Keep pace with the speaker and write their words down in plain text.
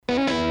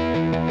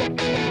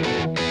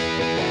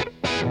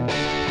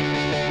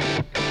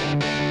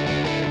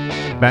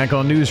Back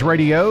on News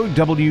Radio,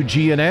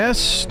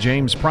 WGNS,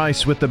 James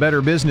Price with the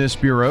Better Business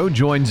Bureau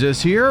joins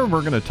us here.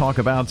 We're going to talk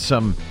about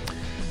some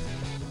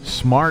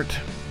smart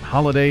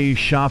holiday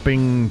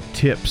shopping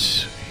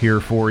tips here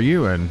for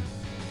you. And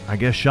I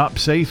guess shop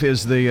safe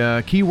is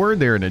the key word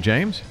there, isn't it,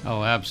 James?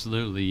 Oh,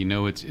 absolutely. You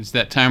know, it's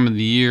that time of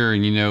the year,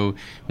 and, you know,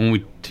 when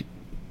we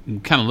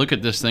kind of look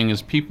at this thing,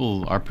 as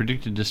people are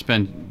predicted to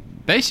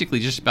spend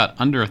basically just about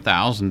under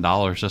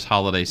 $1,000 this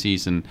holiday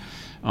season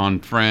on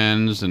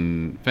friends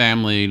and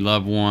family,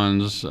 loved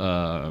ones,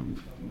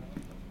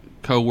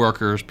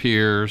 co-workers,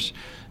 peers,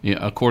 you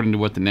know, according to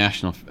what the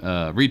National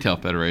Retail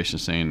Federation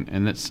is saying.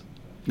 And it's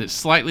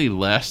slightly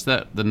less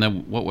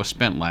than what was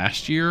spent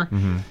last year,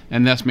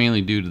 and that's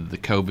mainly due to the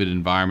COVID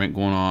environment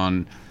going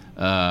on.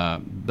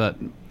 But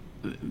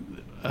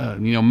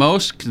you know,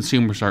 most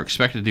consumers are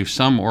expected to do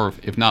some, or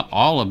if not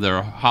all, of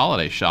their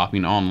holiday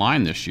shopping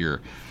online this year.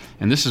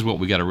 And this is what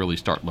we got to really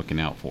start looking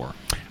out for.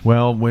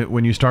 Well,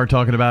 when you start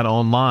talking about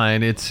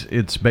online,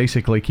 it's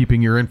basically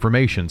keeping your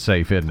information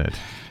safe, isn't it?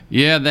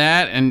 Yeah,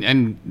 that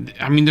and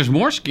I mean, there's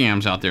more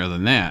scams out there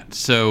than that.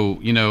 So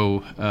you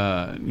know,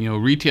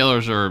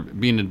 retailers are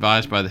being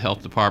advised by the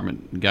health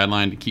department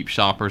guideline to keep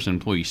shoppers and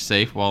employees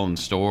safe while in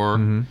store.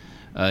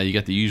 You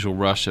got the usual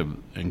rush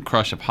and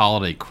crush of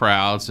holiday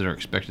crowds that are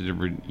expected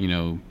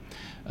to,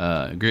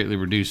 greatly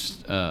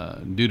reduced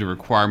due to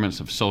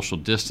requirements of social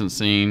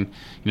distancing.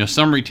 You know,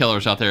 some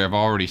retailers out there have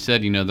already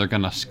said, you know, they're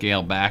going to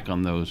scale back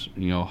on those,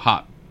 you know,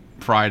 hot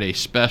Friday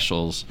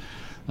specials.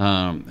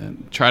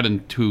 And try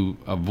to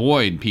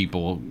avoid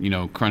people, you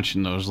know,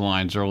 crunching those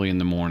lines early in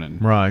the morning.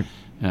 Right.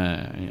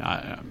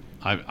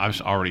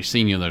 I've already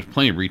seen, you know, there's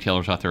plenty of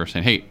retailers out there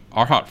saying, hey,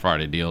 our Hot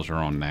Friday deals are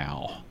on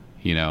now,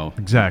 you know.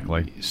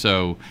 Exactly.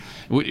 So,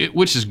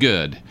 which is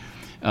good.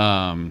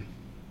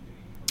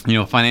 You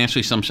know,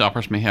 financially, some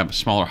shoppers may have a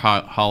smaller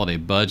holiday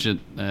budget,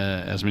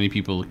 as many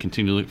people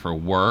continue to look for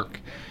work,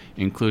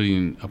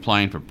 including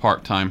applying for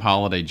part-time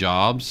holiday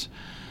jobs.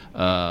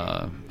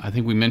 I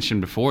think we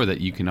mentioned before that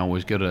you can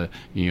always go to,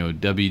 you know,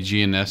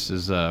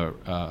 WGNS's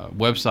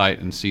website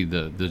and see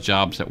the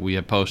jobs that we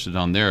have posted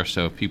on there.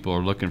 So if people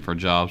are looking for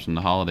jobs in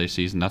the holiday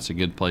season, that's a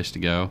good place to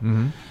go.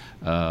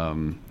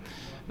 You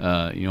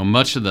know,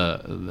 much of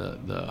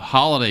the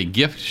holiday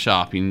gift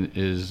shopping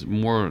is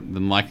more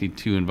than likely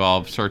to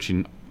involve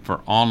searching for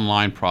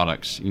online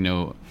products, you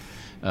know,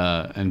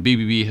 and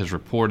BBB has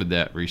reported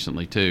that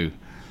recently too.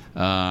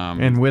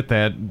 And with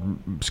that,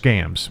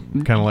 scams,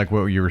 kind of like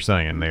what you were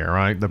saying there,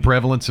 right? The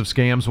prevalence of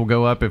scams will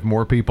go up if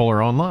more people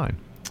are online,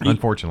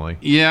 unfortunately.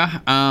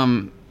 Yeah.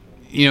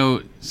 You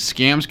know,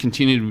 scams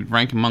continue to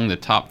rank among the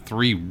top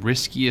 3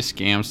 riskiest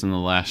scams in the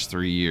last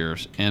 3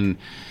 years. And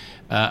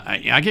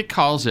I get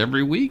calls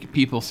every week,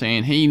 people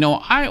saying, hey, you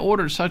know, I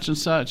ordered such and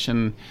such,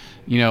 and,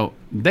 you know,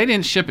 they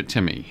didn't ship it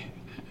to me.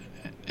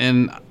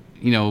 And,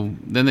 you know,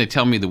 then they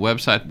tell me the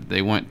website that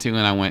they went to,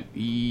 and I went,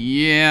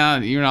 yeah,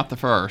 you're not the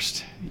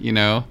first, you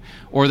know.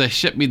 Or they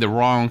shipped me the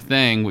wrong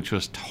thing, which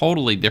was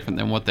totally different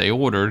than what they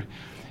ordered.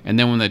 And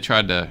then when they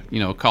tried to, you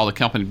know, call the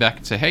company back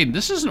and say, hey,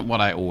 this isn't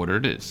what I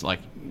ordered, it's like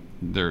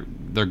they're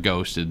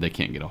ghosted. They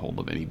can't get a hold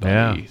of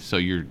anybody. Yeah. So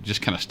you're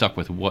just kind of stuck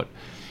with what,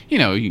 you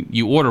know,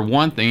 you order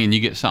one thing and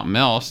you get something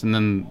else, and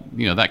then,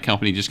 you know, that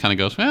company just kind of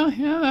goes, well,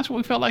 yeah, that's what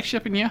we felt like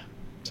shipping you.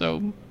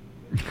 So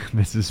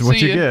this is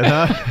what you get,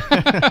 huh?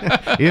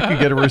 If you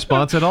get a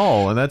response at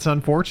all, and that's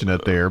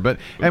unfortunate there.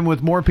 And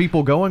with more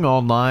people going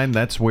online,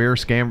 that's where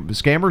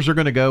scammers are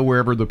going to go,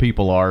 wherever the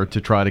people are,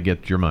 to try to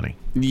get your money.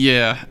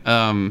 Yeah.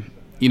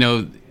 You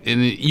know,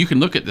 and you can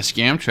look at the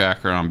scam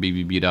tracker on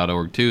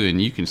bbb.org too,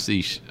 and you can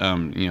see,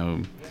 you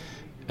know,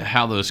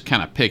 how those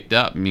kind of picked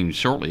up. I mean,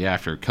 shortly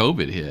after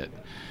COVID hit.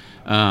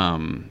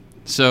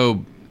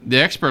 So the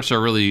experts are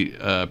really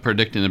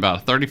predicting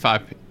about a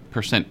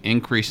 35%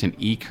 increase in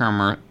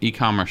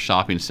e-commerce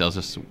shopping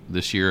sales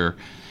this year,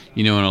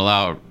 you know, and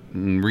allow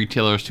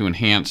retailers to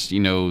enhance,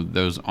 you know,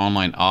 those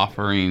online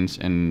offerings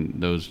and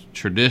those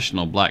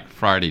traditional Black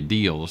Friday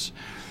deals.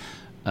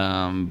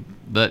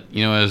 But,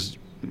 you know, as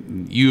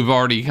you've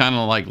already kind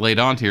of like laid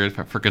on here,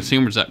 for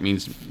consumers, that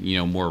means, you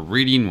know, more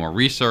reading, more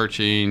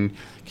researching.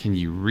 Can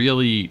you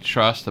really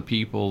trust the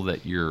people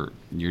that you're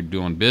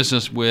doing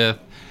business with?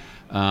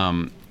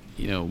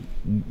 You know,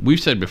 we've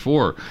said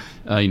before,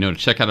 you know, to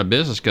check out a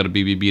business, go to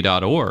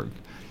bbb.org.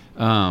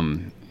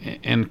 And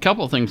a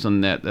couple of things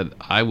on that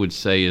I would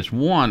say is,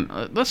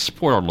 one, let's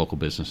support our local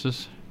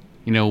businesses,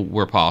 you know,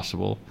 where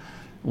possible.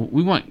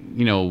 We want,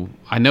 you know,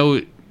 I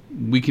know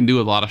we can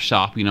do a lot of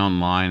shopping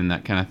online and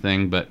that kind of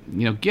thing, but,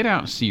 you know, get out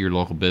and see your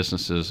local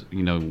businesses.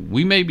 You know,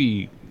 we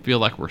maybe feel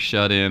like we're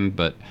shut in,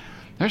 but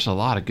there's a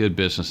lot of good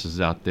businesses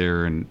out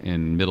there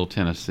in Middle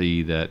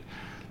Tennessee that,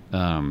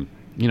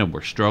 you know,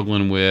 we're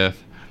struggling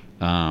with.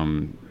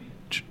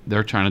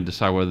 They're trying to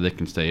decide whether they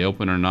can stay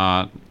open or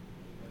not.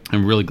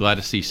 I'm really glad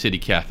to see City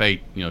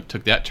Cafe, you know,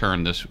 took that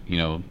turn this, you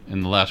know,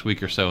 in the last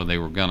week or so. They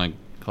were going to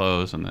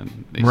close, and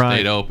then they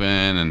stayed open.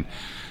 And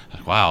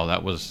wow,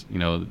 that was, you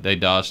know, they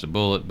dodged a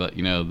bullet. But,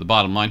 you know, the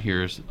bottom line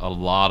here is a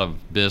lot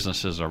of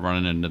businesses are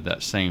running into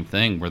that same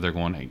thing where they're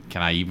going, hey,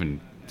 can I even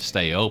to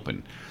stay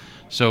open.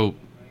 So,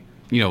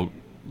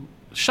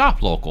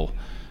 shop local,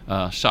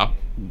 shop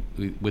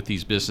with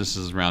these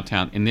businesses around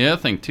town. And the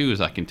other thing too is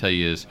I can tell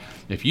you is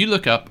if you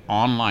look up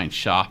online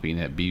shopping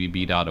at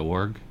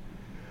bbb.org,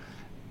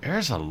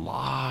 there's a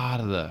lot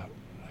of the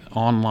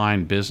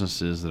online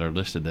businesses that are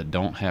listed that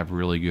don't have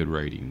really good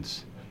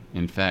ratings.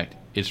 In fact,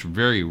 it's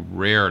very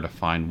rare to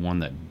find one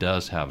that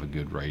does have a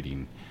good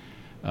rating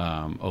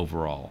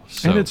overall.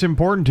 So, and it's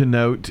important to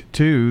note,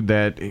 too,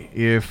 that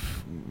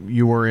if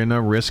you are in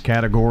a risk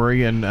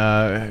category and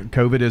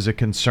COVID is a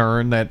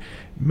concern, that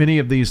many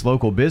of these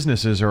local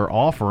businesses are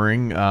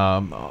offering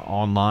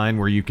online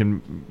where you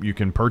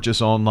can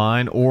purchase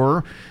online,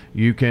 or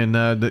you can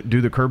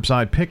do the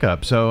curbside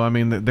pickup. So, I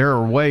mean, there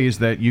are ways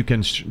that you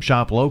can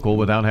shop local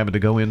without having to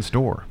go in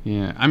store.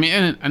 Yeah. I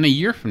mean, and a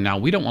year from now,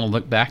 we don't want to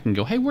look back and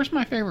go, hey, where's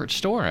my favorite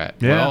store at?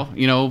 Yeah.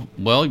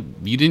 Well,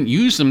 you didn't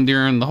use them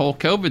during the whole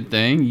COVID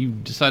thing. You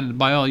decided to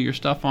buy all your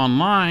stuff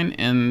online,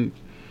 and,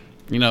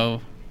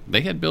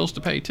 they had bills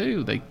to pay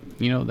too. They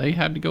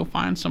had to go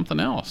find something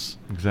else.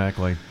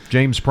 Exactly.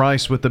 James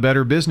Price with the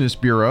Better Business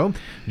Bureau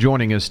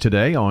joining us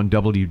today on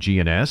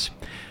WGNS.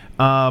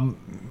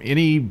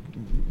 Any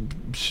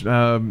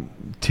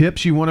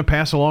tips you want to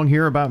pass along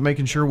here about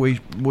making sure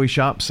we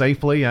shop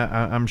safely?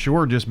 I'm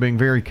sure just being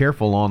very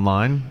careful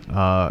online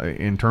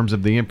in terms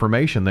of the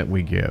information that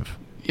we give.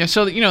 Yeah,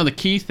 so the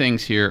key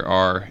things here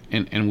are,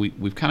 and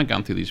we've kind of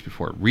gone through these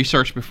before.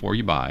 Research before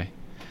you buy.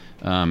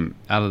 Out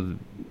of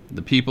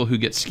the people who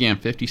get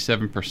scammed,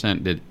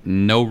 57% did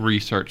no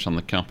research on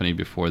the company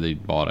before they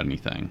bought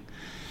anything.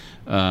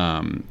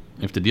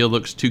 If the deal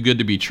looks too good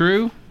to be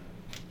true,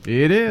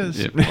 it is.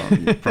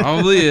 It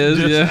probably is.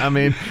 Yeah. I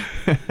mean,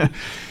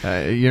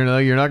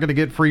 you're not going to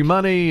get free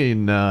money,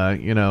 and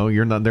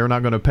they're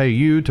not going to pay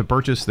you to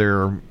purchase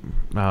their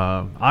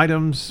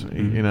items.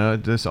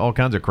 Mm-hmm. Just all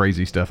kinds of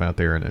crazy stuff out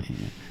there in it.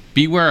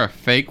 Beware of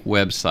fake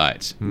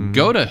websites. Mm-hmm.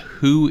 Go to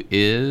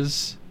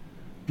whois.com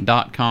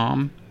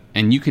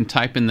and you can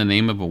type in the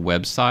name of a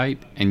website,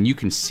 and you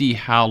can see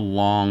how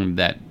long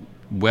that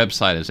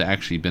website has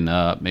actually been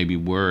up, maybe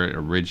where it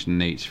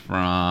originates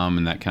from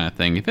and that kind of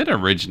thing. If it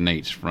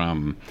originates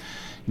from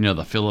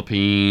the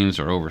Philippines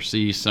or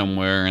overseas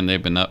somewhere and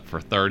they've been up for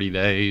 30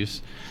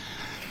 days,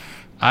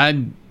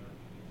 I'd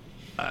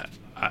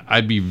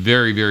be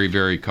very, very,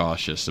 very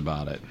cautious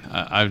about it.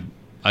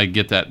 I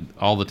get that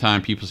all the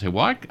time. People say,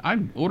 well, I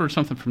ordered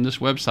something from this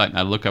website, and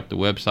I look up the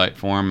website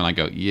for them, and I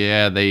go,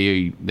 yeah,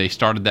 they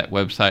started that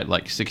website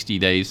like 60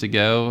 days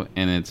ago,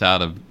 and it's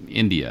out of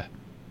India.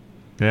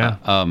 Yeah.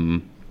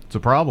 It's a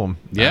problem.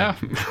 Yeah.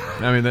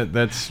 I mean,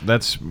 that's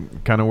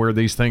kind of where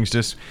these things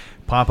just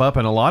pop up,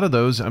 and a lot of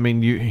those, I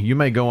mean, you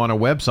may go on a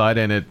website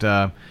and it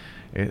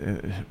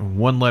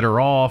one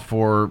letter off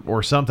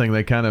or something,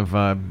 they kind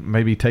of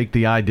maybe take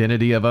the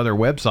identity of other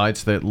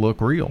websites that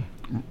look real.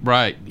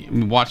 Right.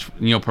 Watch,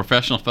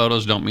 professional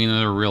photos don't mean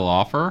they're a real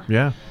offer.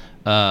 Yeah.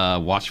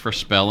 Watch for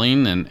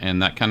spelling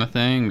and that kind of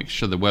thing. Make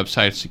sure the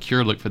website is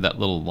secure. Look for that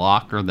little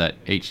lock or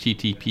that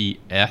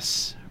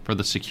HTTPS for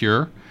the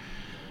secure.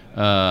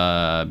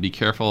 Be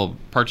careful of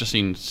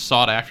purchasing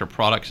sought-after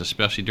products,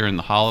 especially during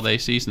the holiday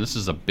season. This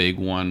is a big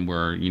one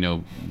where,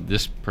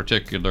 this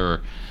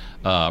particular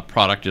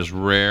product is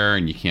rare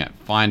and you can't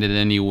find it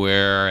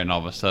anywhere, and all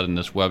of a sudden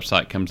this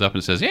website comes up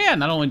and says, yeah,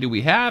 not only do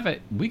we have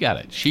it, we got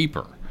it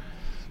cheaper.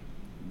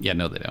 Yeah,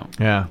 no, they don't.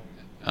 Yeah.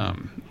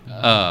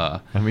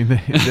 I mean,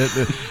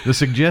 the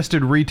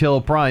suggested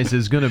retail price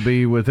is going to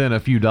be within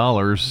a few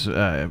dollars,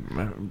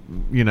 and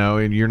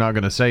you're not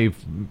going to save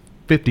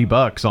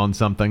 $50 on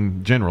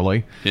something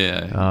generally.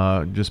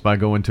 Yeah. Just by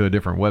going to a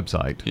different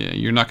website. Yeah,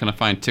 you're not going to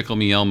find Tickle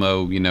Me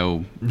Elmo, Yeah.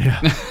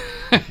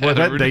 Well,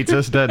 that dates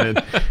us, doesn't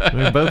it?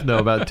 We both know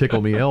about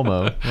Tickle Me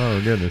Elmo.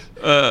 Oh, goodness.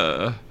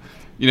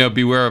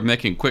 Beware of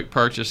making quick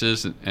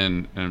purchases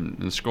and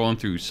scrolling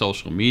through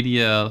social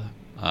media.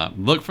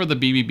 Look for the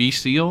BBB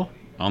seal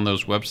on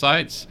those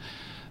websites.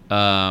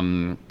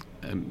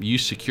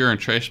 Use secure and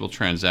traceable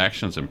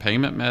transactions and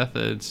payment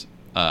methods.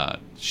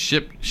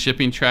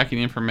 Shipping tracking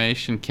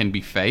information can be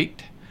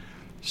faked,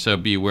 so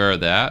be aware of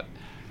that.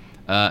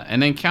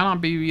 And then count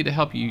on BBB to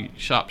help you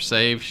shop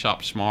safe,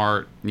 shop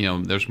smart.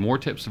 There's more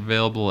tips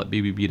available at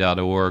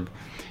bbb.org.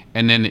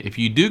 And then if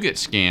you do get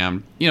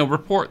scammed,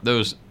 report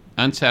those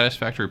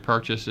unsatisfactory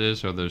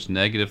purchases or those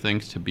negative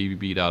things to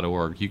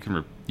bbb.org.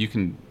 You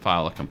can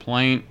file a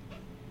complaint.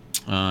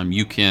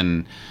 You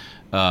can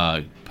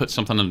put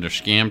something under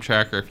Scam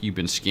Tracker if you've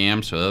been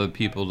scammed, so other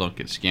people don't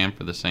get scammed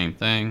for the same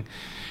thing.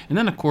 And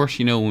then, of course,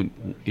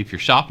 if you're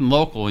shopping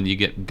local and you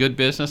get good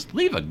business,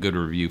 leave a good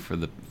review for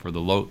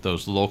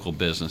those local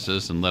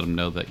businesses and let them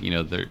know that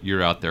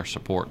you're out there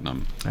supporting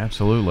them.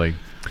 Absolutely.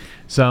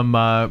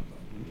 Some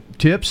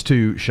tips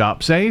to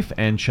shop safe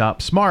and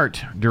shop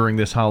smart during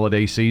this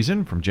holiday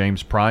season from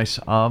James Price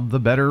of the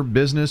Better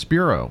Business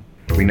Bureau.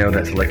 We know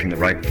that selecting the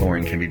right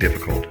flooring can be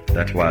difficult.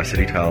 That's why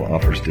City Tile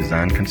offers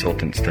design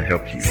consultants to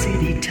help you.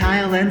 City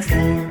Tile and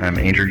Floor. I'm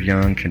Andrew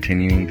Young,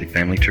 continuing the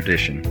family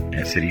tradition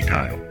at City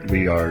Tile.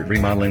 We are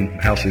remodeling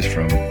houses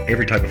from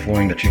every type of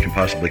flooring that you can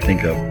possibly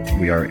think of.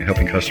 We are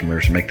helping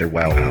customers make their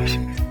wow house.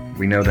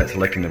 We know that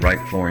selecting the right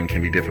flooring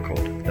can be difficult.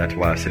 That's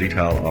why City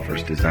Tile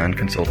offers design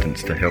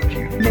consultants to help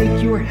you.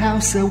 Make your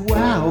house a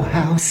wow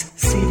house.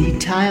 City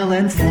Tile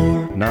and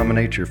Floor.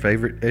 Nominate your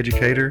favorite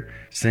educator.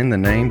 Send the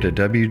name to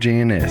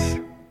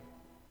WGNS.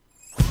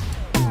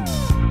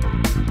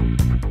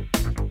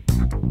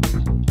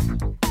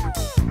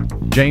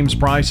 James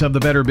Price of the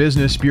Better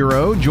Business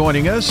Bureau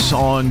joining us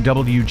on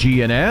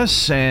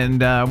WGNS,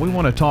 and we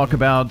want to talk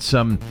about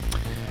some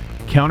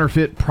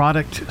counterfeit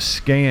product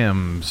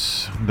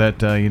scams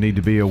that you need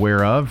to be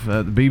aware of.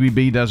 The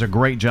BBB does a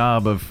great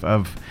job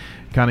of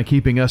kind of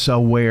keeping us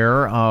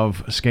aware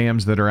of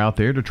scams that are out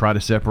there to try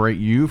to separate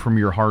you from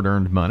your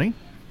hard-earned money.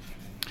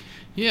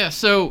 Yeah,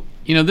 so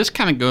this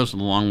kind of goes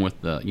along with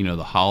the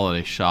the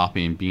holiday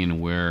shopping, being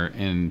aware,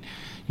 and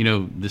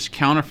this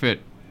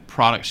counterfeit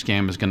product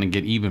scam is going to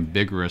get even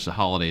bigger as the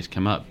holidays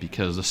come up,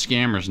 because the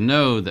scammers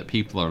know that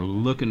people are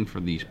looking for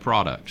these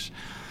products.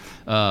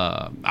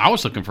 I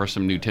was looking for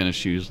some new tennis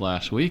shoes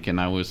last week, and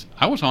I was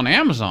on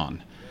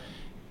Amazon,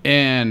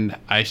 and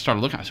I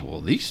started looking. I said, well,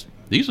 these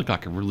look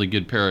like a really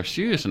good pair of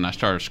shoes, and I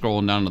started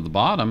scrolling down to the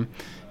bottom,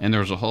 and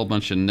there was a whole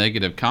bunch of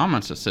negative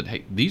comments that said,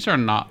 hey, these are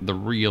not the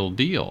real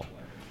deal.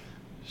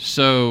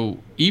 So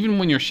even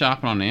when you're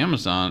shopping on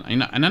Amazon,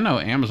 and I know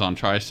Amazon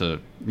tries to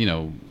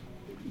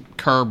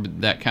curb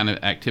that kind of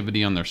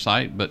activity on their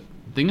site, but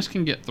things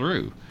can get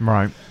through.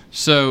 Right.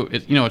 So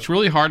it's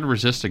really hard to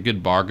resist a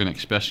good bargain,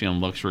 especially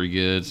on luxury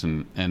goods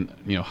and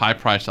high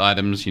priced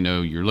items.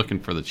 You're looking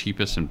for the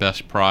cheapest and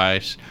best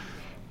price,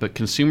 but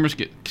consumers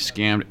get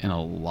scammed in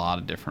a lot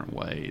of different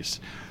ways.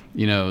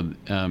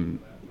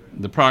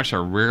 The products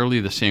are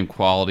rarely the same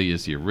quality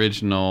as the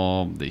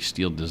original. They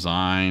steal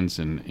designs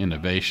and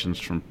innovations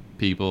from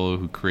people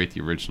who create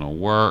the original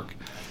work.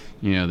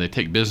 They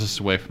take business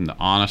away from the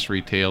honest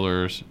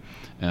retailers.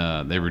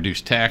 They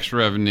reduce tax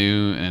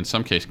revenue, and in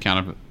some cases,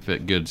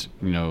 counterfeit goods,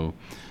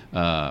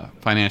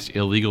 finance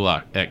illegal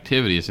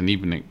activities and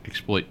even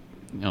exploit,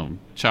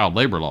 child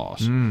labor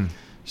laws.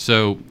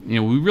 So, we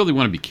really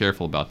want to be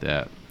careful about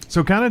that.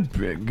 So, kind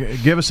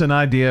of give us an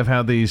idea of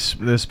how this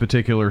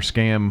particular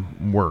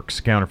scam works,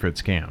 counterfeit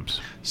scams.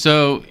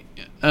 So,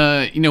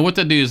 what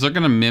they do is they're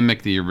going to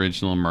mimic the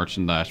original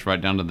merchandise right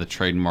down to the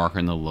trademark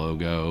and the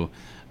logo.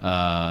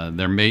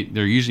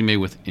 They're usually made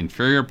with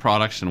inferior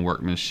products and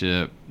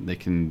workmanship. They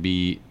can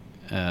be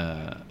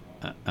an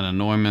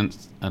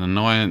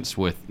annoyance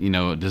with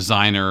a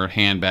designer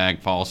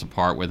handbag falls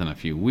apart within a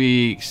few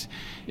weeks.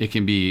 It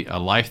can be a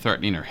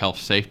life-threatening or health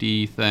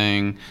safety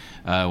thing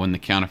when the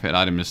counterfeit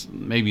item is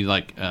maybe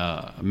like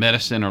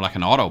medicine or like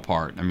an auto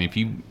part. I mean, if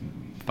you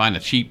find a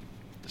cheap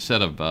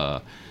set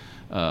of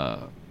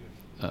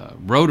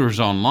rotors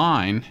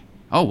online.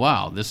 Oh,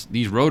 wow,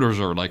 these rotors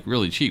are like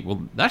really cheap.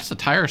 Well, that's the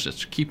tires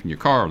that's keeping your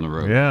car on the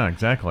road. Yeah,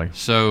 exactly.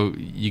 So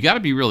you got to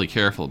be really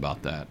careful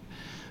about that.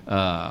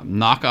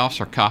 Knockoffs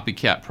or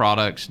copycat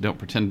products don't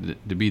pretend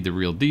to be the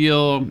real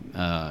deal.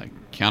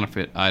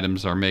 Counterfeit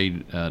items are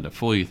made to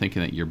fool you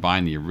thinking that you're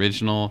buying the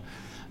original.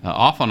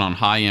 Often on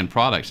high-end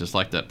products, it's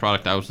like that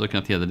product I was looking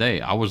at the other day.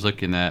 I was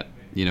looking at,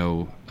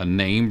 a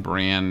name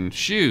brand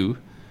shoe,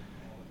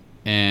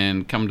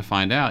 and come to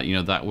find out,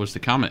 that was the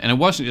comment. And it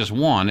wasn't just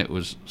one, it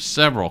was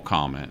several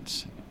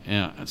comments.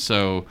 And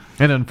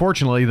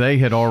unfortunately, they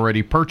had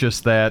already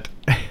purchased that.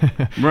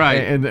 Right.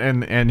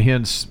 and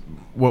hence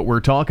what we're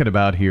talking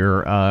about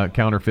here,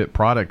 counterfeit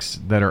products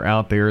that are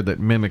out there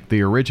that mimic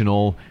the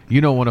original.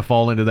 You don't want to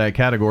fall into that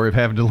category of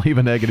having to leave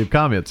a negative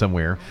comment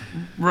somewhere.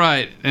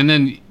 Right. And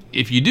then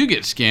if you do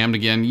get scammed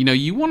again,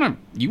 you want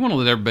to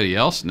let everybody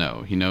else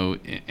know,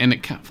 and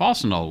it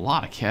falls into a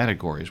lot of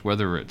categories,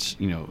 whether it's,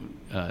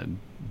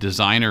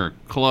 designer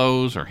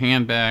clothes or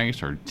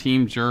handbags or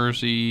team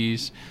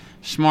jerseys,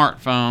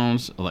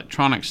 smartphones,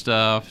 electronic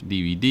stuff,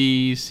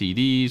 DVDs,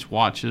 CDs,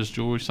 watches,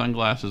 jewelry,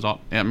 sunglasses.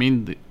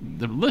 The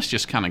list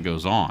just kind of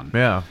goes on.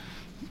 Yeah.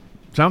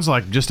 Sounds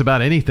like just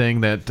about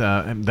anything that's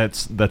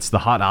the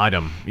hot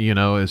item,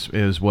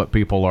 is what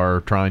people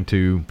are trying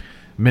to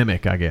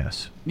mimic, I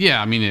guess.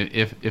 Yeah,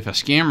 if a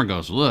scammer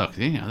goes, look,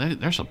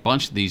 there's a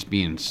bunch of these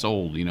being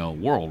sold,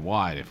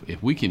 worldwide.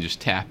 If we can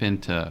just tap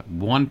into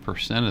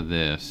 1% of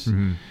this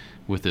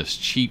with this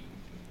cheap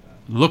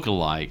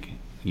look-alike,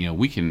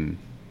 we can.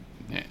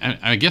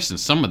 I guess in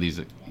some of these,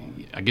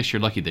 I guess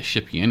you're lucky to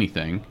ship you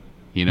anything.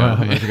 Well,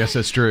 I guess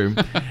that's true.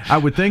 I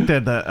would think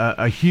that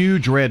a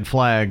huge red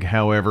flag,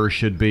 however,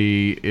 should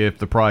be if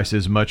the price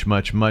is much,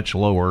 much, much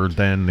lower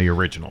than the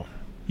original.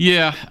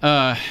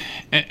 Yeah,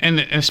 and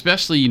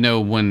especially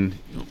when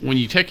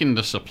you take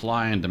into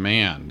supply and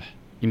demand,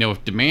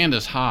 if demand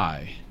is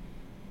high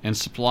and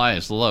supply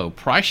is low,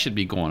 price should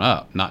be going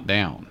up, not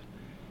down,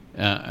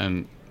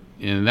 and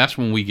that's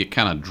when we get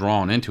kind of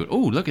drawn into it. Oh,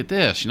 look at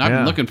this! I've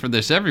been looking for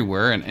this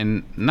everywhere,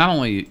 and not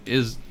only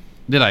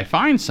did I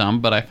find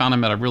some, but I found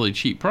them at a really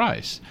cheap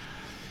price.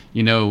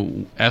 You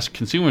know, as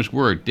consumers,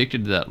 we're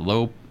addicted to that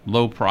low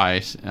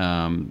price,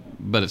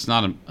 but it's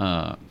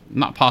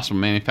not possible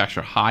to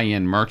manufacture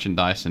high-end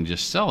merchandise and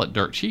just sell it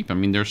dirt cheap. I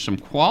mean, there's some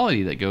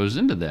quality that goes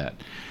into that,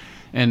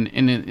 and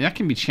that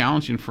can be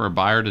challenging for a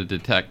buyer to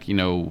detect, you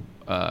know,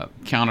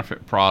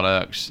 counterfeit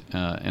products,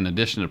 in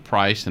addition to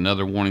price and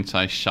other warning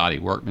signs: shoddy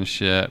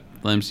workmanship,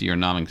 flimsy or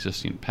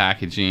non-existent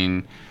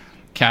packaging,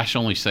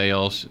 cash-only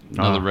sales,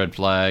 another red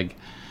flag,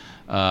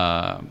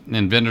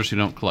 and vendors who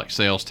don't collect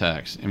sales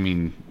tax. I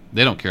mean,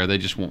 they don't care. They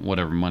just want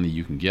whatever money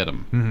you can get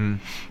them.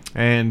 Mm-hmm.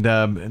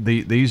 And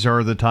these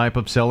are the type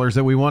of sellers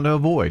that we want to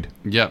avoid.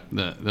 Yep,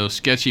 those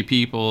sketchy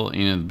people.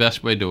 You know, the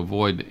best way to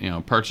avoid, you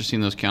know,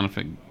 purchasing those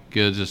counterfeit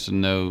goods is to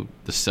know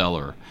the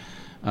seller.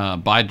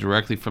 Buy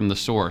directly from the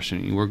source.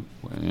 And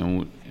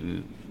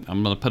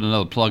I'm going to put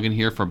another plug in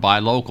here for buy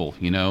local.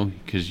 You know,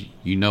 because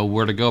you know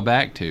where to go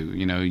back to.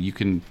 You know, you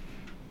can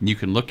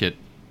look at,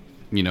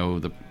 you know,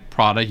 the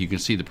product. You can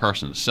see the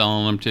person that's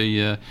selling them to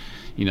you.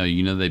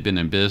 You know they've been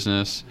in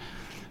business.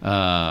 You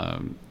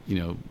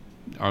know,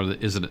 are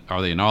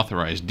they an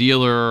authorized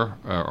dealer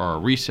or a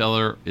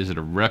reseller? Is it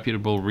a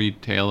reputable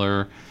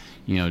retailer?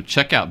 You know,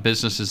 check out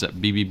businesses at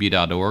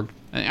bbb.org.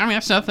 I mean,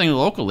 that's nothing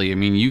locally. I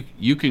mean,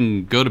 you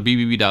can go to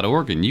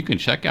bbb.org and you can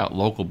check out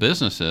local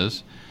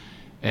businesses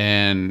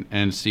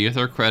and see if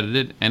they're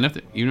accredited.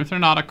 And even if they're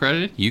not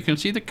accredited, you can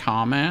see the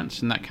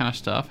comments and that kind of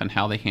stuff and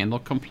how they handle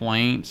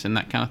complaints and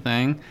that kind of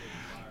thing.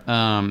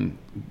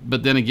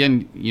 But then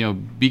again, you know,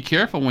 be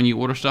careful when you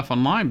order stuff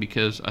online,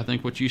 because I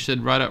think what you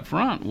said right up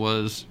front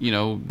was, you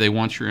know, they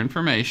want your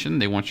information,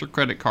 they want your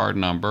credit card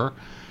number,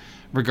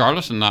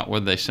 regardless of not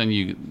whether they send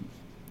you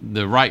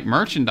the right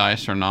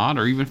merchandise or not,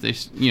 or even if they,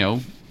 you know,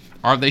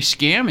 are they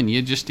scamming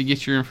you just to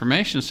get your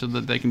information so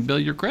that they can bill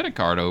your credit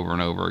card over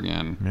and over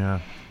again.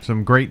 Yeah.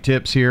 Some great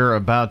tips here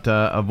about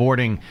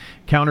avoiding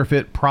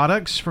counterfeit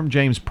products from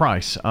James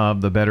Price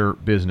of the Better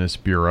Business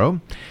Bureau.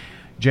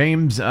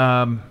 James,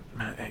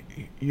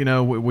 you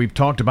know, we've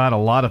talked about a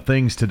lot of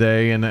things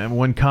today, and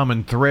one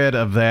common thread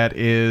of that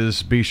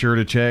is be sure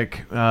to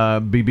check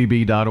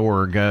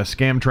bbb.org.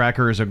 Scam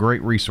Tracker is a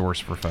great resource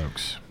for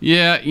folks.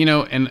 Yeah, you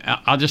know, and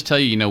I'll just tell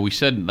you, you know, we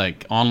said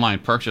like online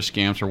purchase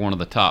scams are one of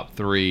the top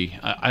three.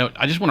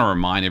 I just want to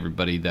remind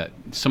everybody that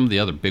some of the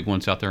other big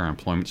ones out there are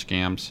employment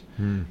scams.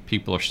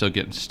 People are still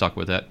getting stuck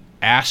with that.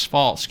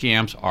 Asphalt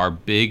scams are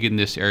big in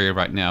this area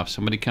right now. If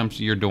somebody comes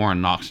to your door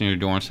and knocks on your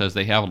door and says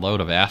they have a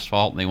load of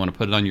asphalt and they want to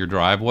put it on your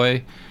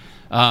driveway,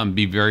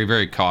 be very,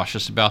 very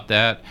cautious about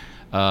that.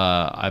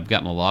 I've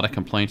gotten a lot of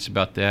complaints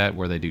about that,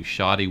 where they do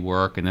shoddy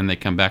work and then they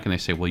come back and they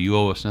say, well, you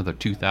owe us another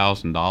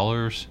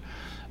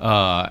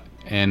 $2,000.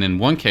 And in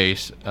one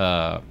case,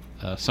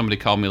 somebody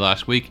called me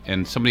last week,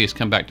 and somebody has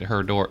come back to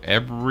her door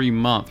every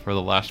month for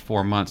the last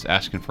 4 months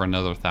asking for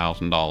another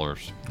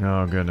 $1,000.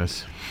 Oh,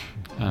 goodness.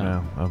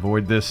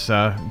 Avoid this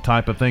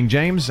type of thing.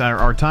 James,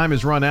 our time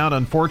has run out,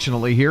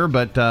 unfortunately, here,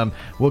 but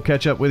we'll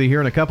catch up with you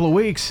here in a couple of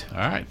weeks. All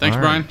right. Thanks,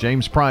 Brian.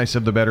 James Price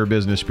of the Better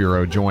Business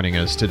Bureau joining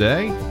us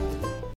today.